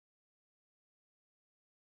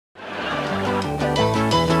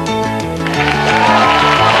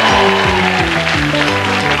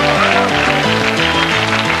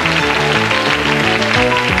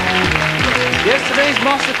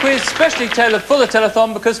especially tailored for the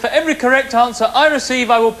telethon because for every correct answer I receive,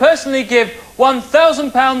 I will personally give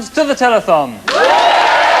 £1,000 to the telethon.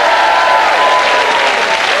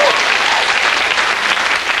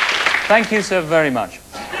 Thank you so very much.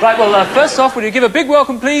 Right, well, first off, will you give a big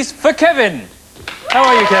welcome, please, for Kevin? How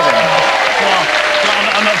are you, Kevin?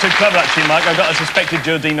 Well, I'm not too clever, actually, Mike. I've got a suspected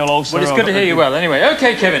Jardino also. Well, it's good to hear you well. Anyway,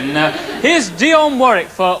 OK, Kevin, here's Dionne Warwick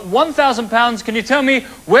for £1,000. Can you tell me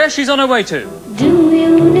where she's on her way to? Do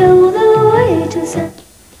you know the way to San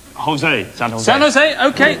Jose? San Jose. San Jose,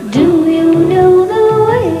 OK. Do you know the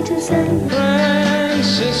way to San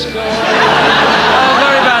Francisco?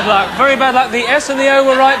 Very bad luck. Very bad luck. The S and the O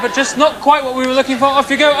were right, but just not quite what we were looking for. Off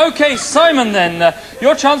you go. OK, Simon, then.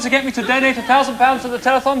 Your chance to get me to donate £1,000 to the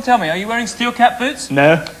telethon. Tell me, are you wearing steel cap boots?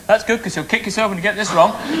 No. That's good, because you'll kick yourself when you get this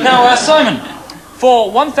wrong. Now, Simon,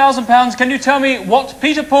 for £1,000, can you tell me what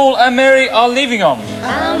Peter, Paul and Mary are leaving on?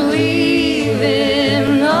 I'm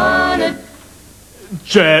leaving on a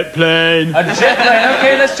jet plane. A jet plane.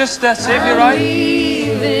 OK, let's just see if you're right.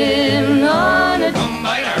 leaving on a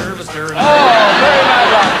Oh, very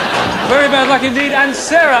bad luck. Very bad luck indeed. And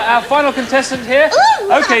Sarah, our final contestant here.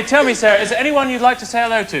 Ooh, OK, tell me, Sarah, is there anyone you'd like to say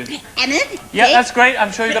hello to? Emma? Yeah, that's great.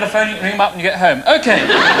 I'm sure you've got a phone. You can ring them up when you get home. OK.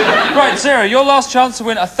 Right, Sarah, your last chance to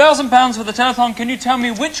win £1,000 for the telethon. Can you tell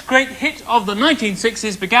me which great hit of the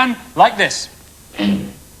 1960s began like this? Oh,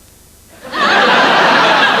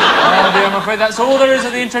 dear, I'm afraid that's all there is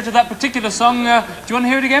at the intro to that particular song. Do you want to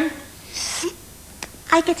hear it again?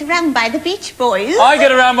 I Get Around by the Beach Boys. I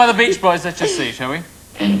Get Around by the Beach Boys. Let's just see, shall we?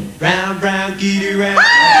 Round, round, get around.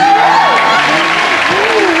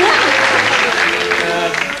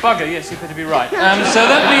 Bugger, yes, you appear to be right. So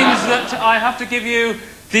that means that I have to give you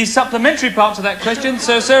the supplementary part to that question.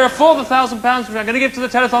 So, Sarah, for the £1,000, which I'm going to give to the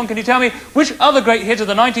telethon, can you tell me which other great hit of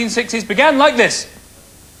the 1960s began like this?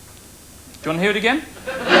 Do you want to hear it again?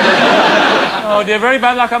 Oh, dear, very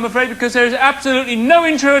bad luck, I'm afraid, because there is absolutely no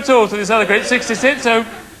intro at all to this other great 60s hit, so...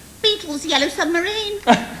 Beatles' Yellow Submarine.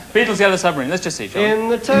 Beatles' Yellow Submarine. Let's just see, shall we? In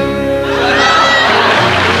the turn.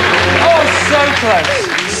 Oh, so close.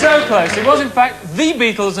 So close. It was, in fact, the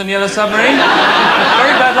Beatles and Yellow Submarine.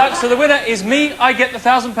 Very bad luck. So the winner is me. I get the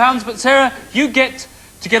 £1,000. But, Sarah, you get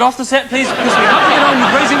to get off the set, please, because we have to get on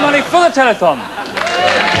with raising money for the telethon.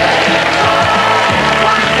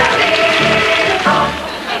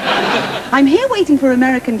 I'm here waiting for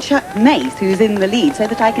American Chuck Mace, who's in the lead, so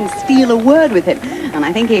that I can steal a word with him. And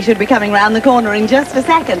I think he should be coming round the corner in just a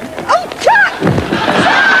second. Oh, Chuck!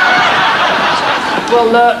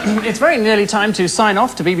 Well, it's very nearly time to sign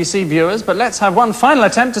off to BBC viewers, but let's have one final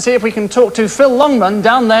attempt to see if we can talk to Phil Longman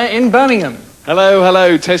down there in Birmingham. Hello,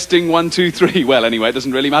 hello, testing 1, 2, 3. Well, anyway, it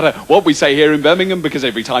doesn't really matter what we say here in Birmingham, because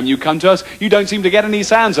every time you come to us, you don't seem to get any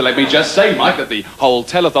sound. So let me just say, Mike, that the whole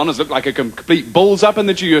telethon has looked like a complete balls up and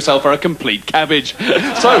that you yourself are a complete cabbage.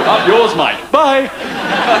 So, up yours, Mike. Bye.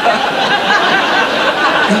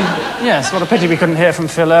 Yes, what a pity we couldn't hear from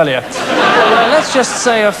Phil earlier. Well, let's just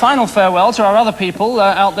say a final farewell to our other people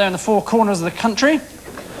out there in the four corners of the country.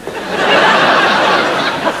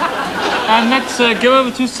 And let's go over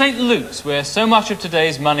to St. Luke's, where so much of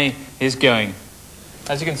today's money is going.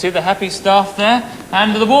 As you can see, the happy staff there,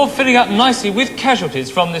 and the wall filling up nicely with casualties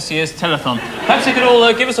from this year's telethon. Perhaps you could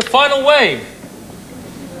all give us a final wave.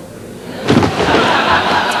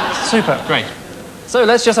 Super. Great. So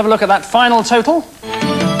let's just have a look at that final total.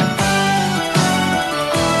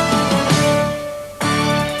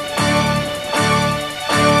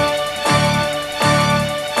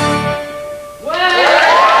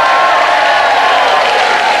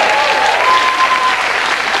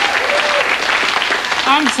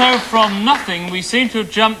 And so from nothing, we seem to have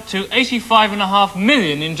jumped to 85.5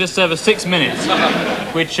 million in just over 6 minutes,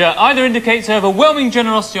 which either indicates overwhelming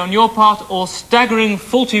generosity on your part or staggering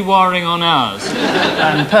faulty wiring on ours.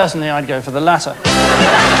 And personally, I'd go for the latter.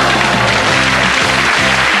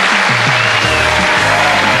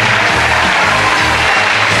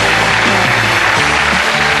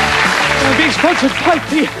 I'm being sponsored by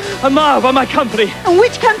a mile by my company. And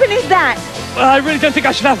which company's that? Well, I really don't think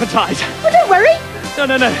I should advertise. Oh, don't worry. No,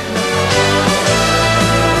 no, no.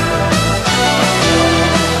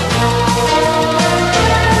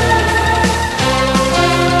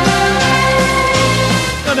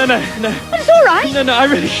 No, no, no, no. But it's all right. No, no, I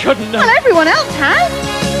really shouldn't. No. Well, everyone else has.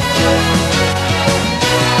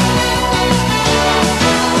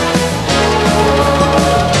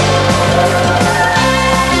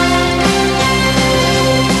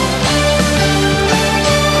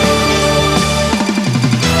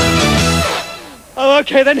 Oh,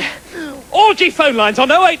 OK, then. All G phone lines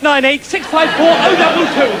on 0898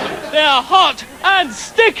 654 022. They're hot and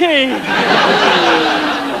sticky.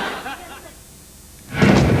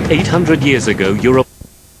 800 years ago, Europe...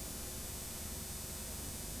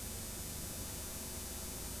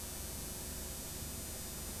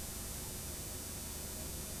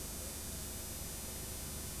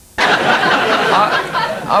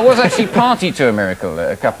 I was actually party to a miracle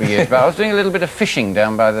a couple of years back. I was doing a little bit of fishing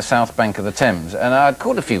down by the south bank of the Thames, and I'd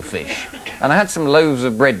caught a few fish, and I had some loaves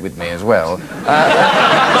of bread with me as well.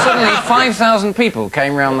 Suddenly, 5,000 people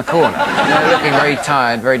came round the corner. They were looking very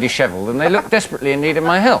tired, very dishevelled, and they looked desperately in need of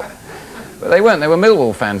my help. But they weren't. They were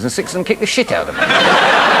Millwall fans, and 6 of them kicked the shit out of me.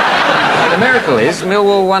 The miracle is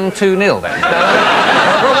Millwall won 2-0 then.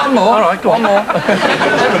 One more. All right, go on. One more.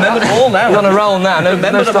 I remember them all now. We're on a roll now. No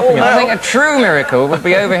stopping it. I think a true miracle would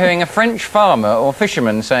be overhearing a French farmer or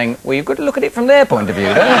fisherman saying, well, you've got to look at it from their point of view,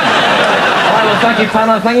 don't you? All right, well, thank you,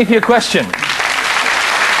 panel. Thank you for your question.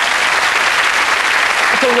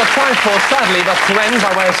 That's all we've got time for, sadly, but to end,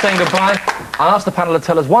 by way of saying goodbye, I'll ask the panel to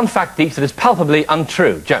tell us one fact each that is palpably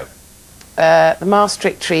untrue. Joe. The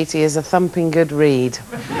Maastricht Treaty is a thumping good read.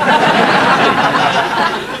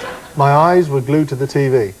 My eyes were glued to the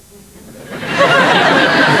TV.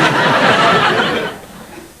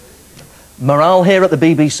 Morale here at the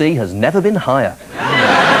BBC has never been higher.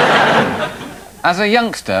 As a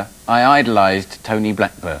youngster, I idolised Tony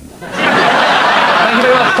Blackburn. Thank you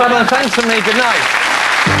very much, panel, and thanks from me. Good night.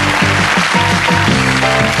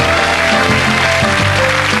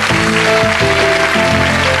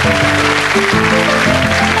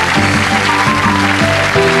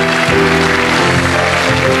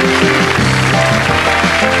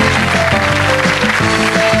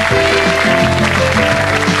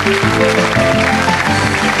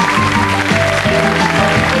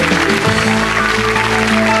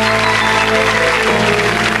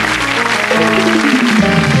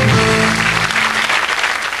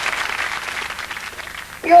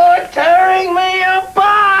 You're tearing me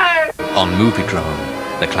apart! On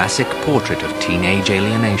Moviedrome, the classic portrait of teenage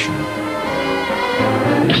alienation.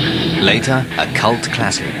 Later, a cult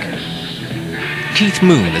classic. Keith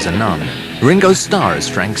Moon as a nun, Ringo Starr as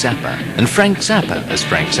Frank Zappa, and Frank Zappa as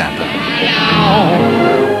Frank Zappa.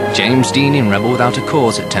 James Dean in Rebel Without a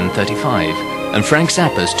Cause at 10:35, and Frank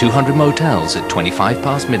Zappa's 200 Motels at 25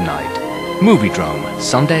 past midnight. Moviedrome,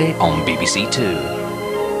 Sunday on BBC Two.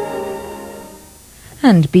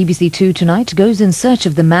 And BBC Two tonight goes in search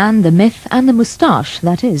of the man, the myth and the moustache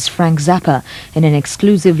that is Frank Zappa in an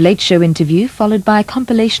exclusive Late Show interview followed by a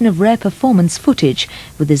compilation of rare performance footage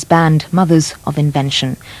with his band Mothers of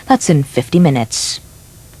Invention. That's in 50 minutes.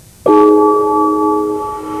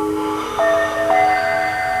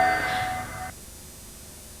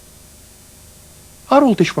 Are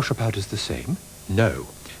all dishwasher powders the same? No.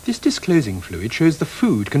 This disclosing fluid shows the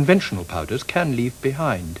food conventional powders can leave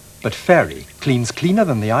behind. But Fairy cleans cleaner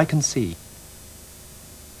than the eye can see.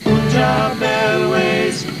 Punjab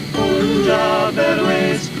Airways, Punjab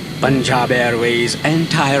Airways. Punjab Airways'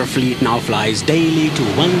 entire fleet now flies daily to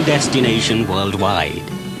one destination worldwide.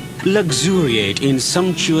 Luxuriate in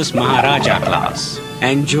sumptuous Maharaja class.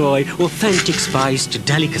 Enjoy authentic spiced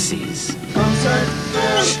delicacies.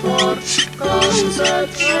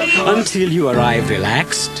 Until you arrive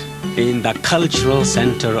relaxed in the cultural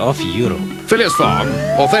centre of Europe. Phileas Farm,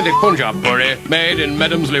 authentic Punjab curry, made in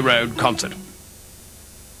Medhamsley Road, Concert.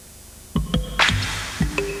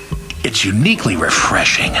 It's uniquely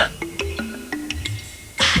refreshing.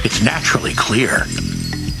 It's naturally clear.